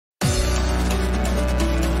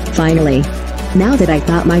finally. Now that I've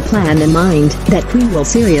got my plan in mind, that queen will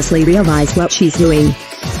seriously realize what she's doing.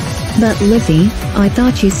 But Lizzy, I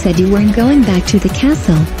thought you said you weren't going back to the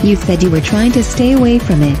castle. You said you were trying to stay away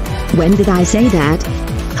from it. When did I say that?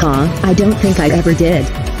 I don't think I ever did.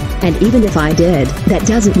 And even if I did, that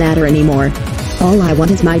doesn't matter anymore. All I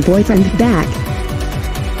want is my boyfriend back.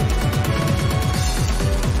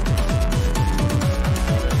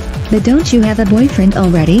 But don't you have a boyfriend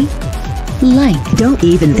already? Like, don't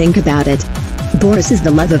even think about it. Boris is the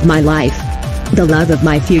love of my life. The love of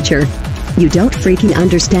my future. You don't freaking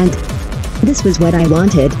understand. This was what I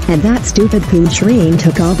wanted, and that stupid Queen Shireen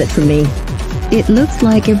took all of it from me. It looks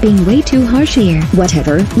like you're being way too harsh here.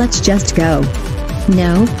 Whatever, let's just go.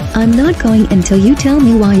 No, I'm not going until you tell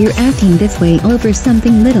me why you're acting this way over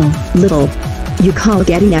something little. Little? You call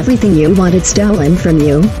getting everything you wanted stolen from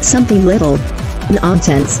you something little?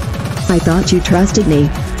 Nonsense. I thought you trusted me.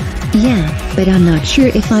 Yeah, but I'm not sure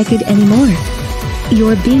if I could anymore.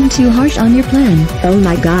 You're being too harsh on your plan. Oh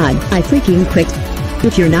my god, I freaking quit.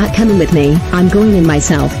 If you're not coming with me, I'm going in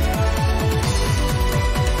myself.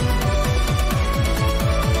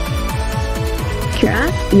 Kira,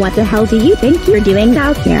 what the hell do you think you're doing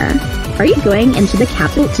out here? Are you going into the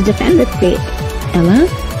castle to defend the state? Ella?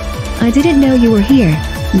 I didn't know you were here.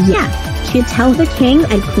 Yes, to tell the king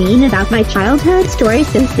and queen about my childhood story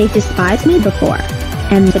since they despised me before.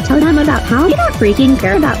 And to tell them about how you don't freaking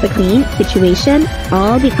care about the queen situation,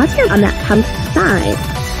 all because you're on that pump's side.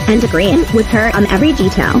 And agreeing with her on every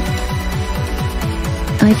detail.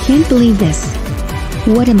 I can't believe this.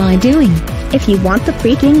 What am I doing? If you want the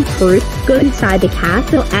freaking proof, go inside the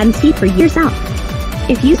castle and see for yourself.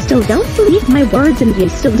 If you still don't believe my words and you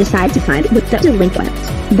still decide to side with the delinquent,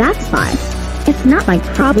 that's fine. It's not my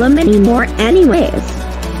problem anymore anyways.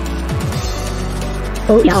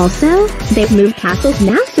 Oh yeah, also, they've moved castles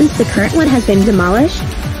now since the current one has been demolished,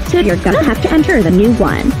 so you're gonna have to enter the new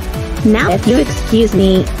one. Now if you excuse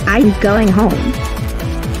me, I'm going home.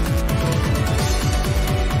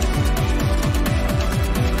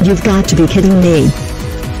 You've got to be kidding me.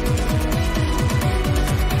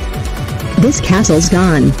 This castle's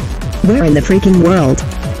gone. Where in the freaking world?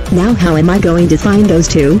 Now how am I going to find those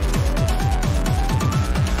two?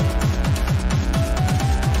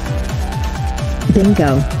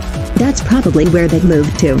 Bingo. That's probably where they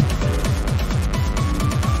moved to.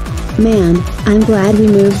 Man, I'm glad we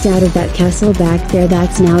moved out of that castle back there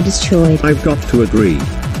that's now destroyed. I've got to agree.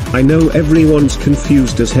 I know everyone's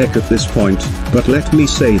confused as heck at this point, but let me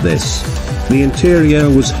say this. The interior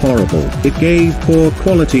was horrible. It gave poor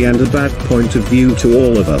quality and a bad point of view to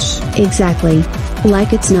all of us. Exactly.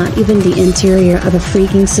 Like it's not even the interior of a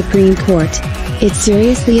freaking Supreme Court. It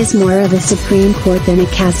seriously is more of a Supreme Court than a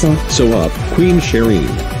castle. So Queen Shireen.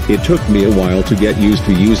 It took me a while to get used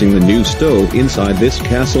to using the new stove inside this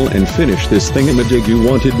castle and finish this thingamajig you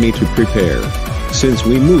wanted me to prepare. Since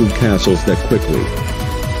we moved castles that quickly.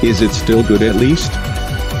 Is it still good at least?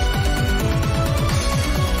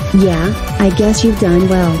 Yeah, I guess you've done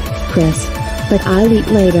well, Chris. But I'll eat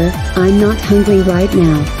later, I'm not hungry right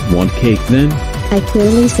now. Want cake then? I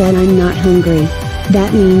clearly said I'm not hungry.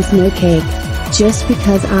 That means no cake. Just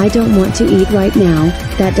because I don't want to eat right now,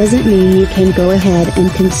 that doesn't mean you can go ahead and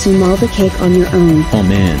consume all the cake on your own. Oh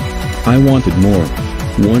man. I wanted more.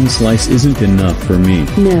 One slice isn't enough for me.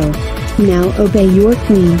 No. Now obey your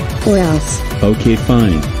queen, or else. Okay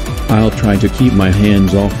fine. I'll try to keep my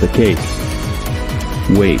hands off the cake.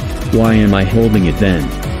 Wait, why am I holding it then?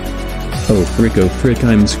 Oh frick,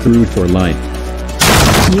 I'm screwed for life.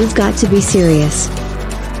 You've got to be serious.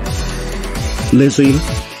 Lizzy,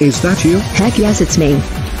 is that you? Heck yes, it's me.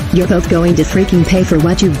 You're both going to freaking pay for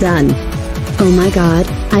what you've done. Oh my god,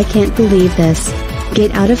 I can't believe this.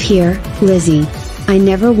 Get out of here, Lizzy. I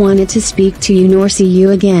never wanted to speak to you nor see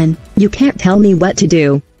you again. You can't tell me what to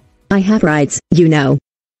do. I have rights, you know.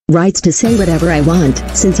 Rights to say whatever I want,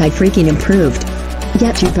 since I freaking improved.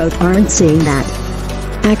 Yet you both aren't seeing that.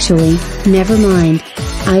 Actually, never mind.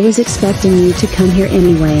 I was expecting you to come here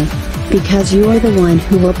anyway. Because you are the one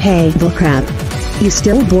who will pay. Bullcrap. You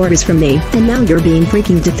stole Boris from me, and now you're being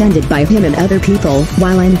freaking defended by him and other people,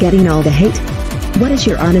 while I'm getting all the hate? What is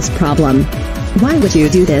your honest problem? Why would you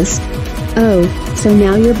do this? Oh, so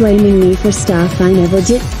now you're blaming me for stuff I never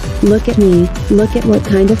did? Look at me, look at what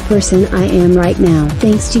kind of person I am right now.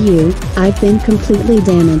 Thanks to you, I've been completely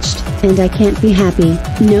damaged, and I can't be happy,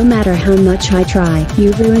 no matter how much I try.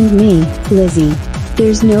 You've ruined me, Lizzy.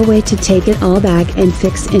 There's no way to take it all back and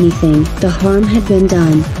fix anything. The harm had been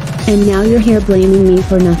done. And now you're here blaming me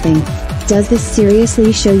for nothing. Does this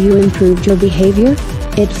seriously show you improved your behavior?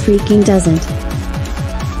 It freaking doesn't.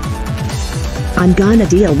 I'm gonna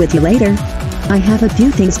deal with you later. I have a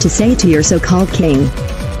few things to say to your so-called king.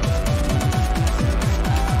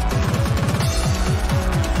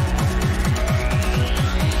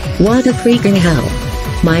 What a freaking hell.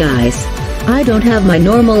 My eyes. I don't have my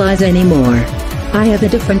normal eyes anymore. I have a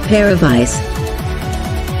different pair of eyes.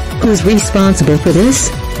 Who's responsible for this?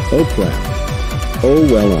 Oh crap. Oh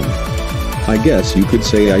well, I guess you could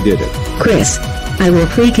say I did it. Chris. I will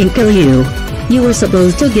freaking kill you. You were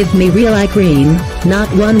supposed to give me real eye cream, not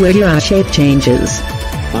one where your eye shape changes.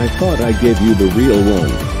 I thought I gave you the real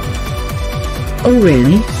one. Oh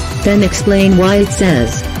really? Then explain why it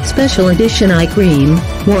says, Special Edition Eye Cream,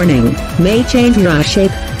 warning, may change your eye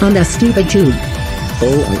shape, on the stupid tube.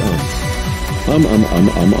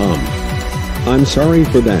 I'm sorry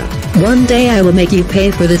for that. One day I will make you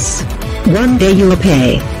pay for this. One day you will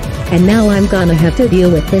pay. And now I'm gonna have to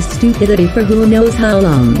deal with this stupidity for who knows how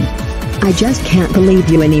long. I just can't believe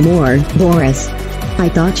you anymore, Boris. I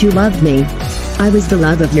thought you loved me. I was the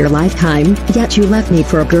love of your lifetime, yet you left me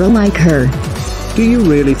for a girl like her. Do you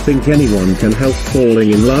really think anyone can help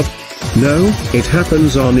falling in love? No, it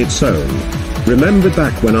happens on its own. Remember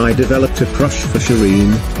back when I developed a crush for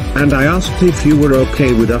Shireen, and I asked if you were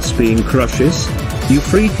okay with us being crushes? You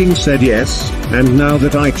freaking said yes, and now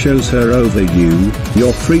that I chose her over you,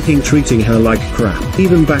 you're freaking treating her like crap.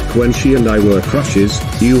 Even back when she and I were crushes,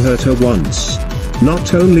 you hurt her once.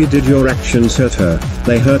 Not only did your actions hurt her,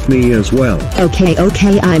 they hurt me as well. Okay,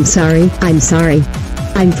 I'm sorry. I'm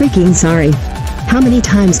freaking sorry. How many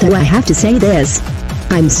times do I have to say this?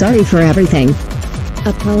 I'm sorry for everything.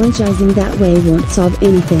 Apologizing that way won't solve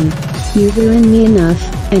anything. You ruined me enough,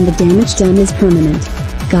 and the damage done is permanent.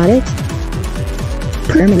 Got it?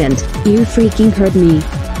 Permanent. You freaking hurt me.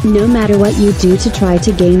 No matter what you do to try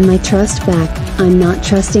to gain my trust back, I'm not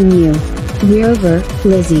trusting you. We're over,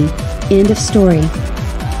 Lizzy. End of story.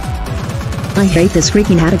 I hate this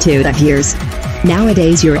freaking attitude of yours.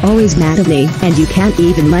 Nowadays you're always mad at me, and you can't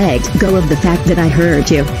even let go of the fact that I hurt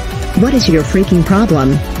you. What is your freaking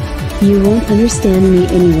problem? You won't understand me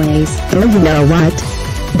anyways. Oh, you know what?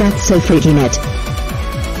 That's so freaking it.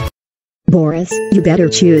 Boris, you better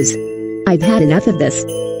choose. I've had enough of this.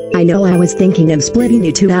 I know I was thinking of splitting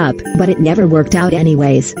you two up, but it never worked out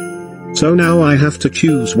anyways. So now I have to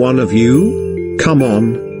choose one of you? Come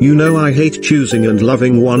on, you know I hate choosing and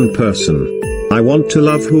loving one person. I want to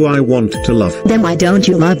love who I want to love. Then why don't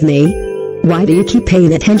you love me? Why do you keep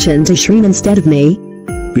paying attention to Shireen instead of me?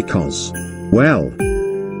 Because, well,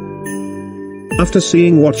 after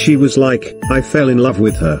seeing what she was like, I fell in love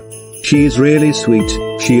with her. She is really sweet,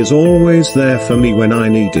 she is always there for me when I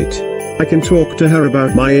need it. I can talk to her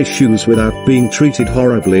about my issues without being treated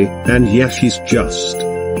horribly, and yeah, she's just,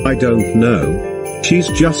 I don't know. She's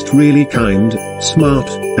just really kind, smart,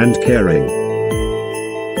 and caring.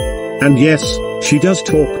 And yes, she does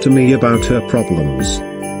talk to me about her problems.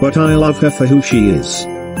 But I love her for who she is.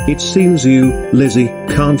 It seems you, Lizzy,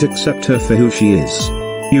 can't accept her for who she is.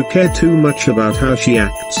 You care too much about how she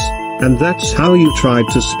acts, and that's how you tried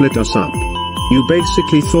to split us up. You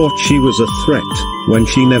basically thought she was a threat, when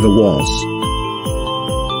she never was.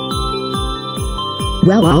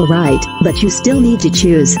 Well, alright, but you still need to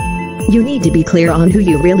choose. You need to be clear on who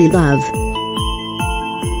you really love.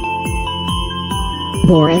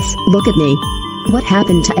 Boris, look at me. What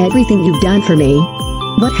happened to everything you've done for me?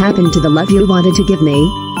 What happened to the love you wanted to give me?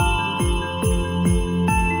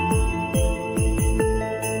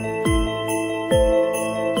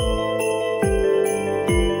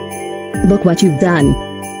 Look what you've done.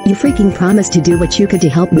 You freaking promised to do what you could to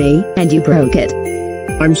help me, and you broke it.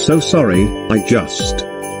 I'm so sorry,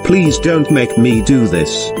 please don't make me do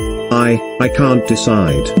this. I can't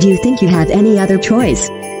decide. Do you think you have any other choice?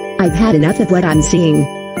 I've had enough of what I'm seeing.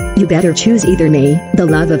 You better choose either me, the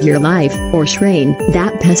love of your life, or Shireen,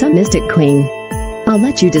 that pessimistic queen. I'll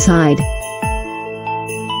let you decide.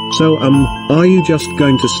 So are you just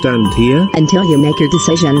going to stand here? Until you make your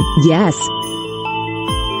decision, yes.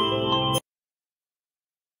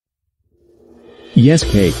 Yes,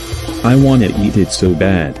 Kate. I wanna eat it so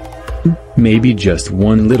bad. Maybe just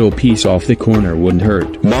one little piece off the corner wouldn't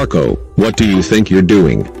hurt. Marco, what do you think you're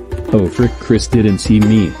doing? Oh frick, Chris didn't see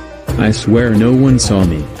me. I swear no one saw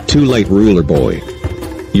me. Too late, ruler boy.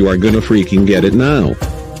 You are gonna freaking get it now.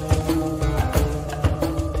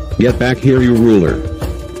 Get back here, you ruler.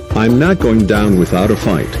 I'm not going down without a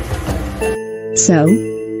fight. So?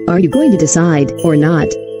 Are you going to decide, or not?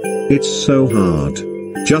 It's so hard.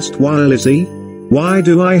 Just why, Lizzy? Why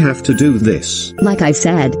do I have to do this? Like I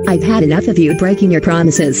said, I've had enough of you breaking your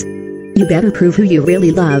promises. You better prove who you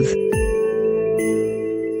really love.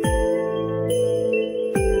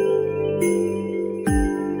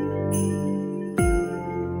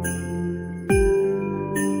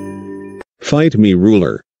 Fight me,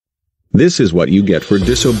 ruler. This is what you get for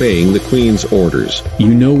disobeying the queen's orders.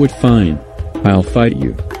 You know what, fine. I'll fight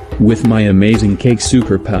you. With my amazing cake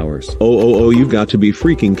superpowers. Oh, you got to be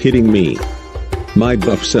freaking kidding me. My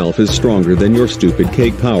buff self is stronger than your stupid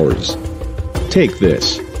cake powers. Take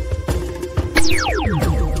this.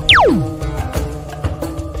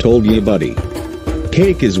 Told ya, buddy.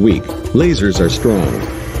 Cake is weak, lasers are strong.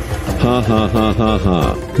 Ha ha ha ha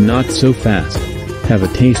ha. Not so fast. Have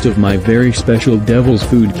a taste of my very special devil's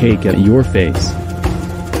food cake at your face.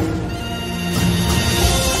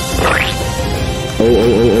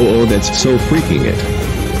 Oh, that's so freaking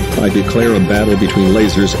it. I declare a battle between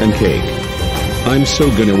lasers and cake. I'm so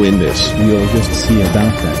gonna win this. We'll just see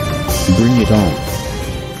about that. Bring it on.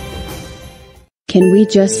 Can we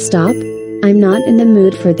just stop? I'm not in the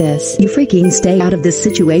mood for this. You freaking stay out of this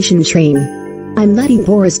situation, Shreen. I'm letting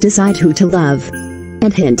Boris decide who to love.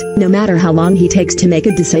 And hint, no matter how long he takes to make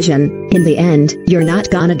a decision, in the end, you're not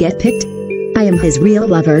gonna get picked. I am his real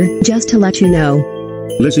lover, just to let you know.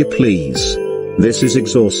 Lizzy, please. This is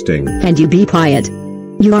exhausting. And you be quiet.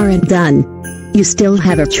 You aren't done. You still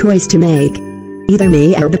have a choice to make. Either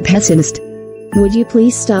me or the pessimist. Would you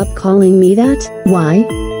please stop calling me that? Why?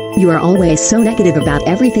 You are always so negative about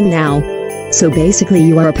everything now. So basically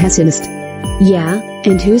you are a pessimist. Yeah,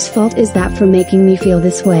 and whose fault is that for making me feel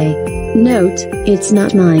this way? Note, it's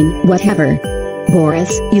not mine. Whatever.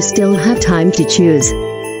 Boris, you still have time to choose.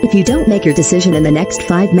 If you don't make your decision in the next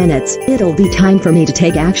 5 minutes, it'll be time for me to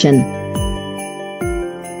take action.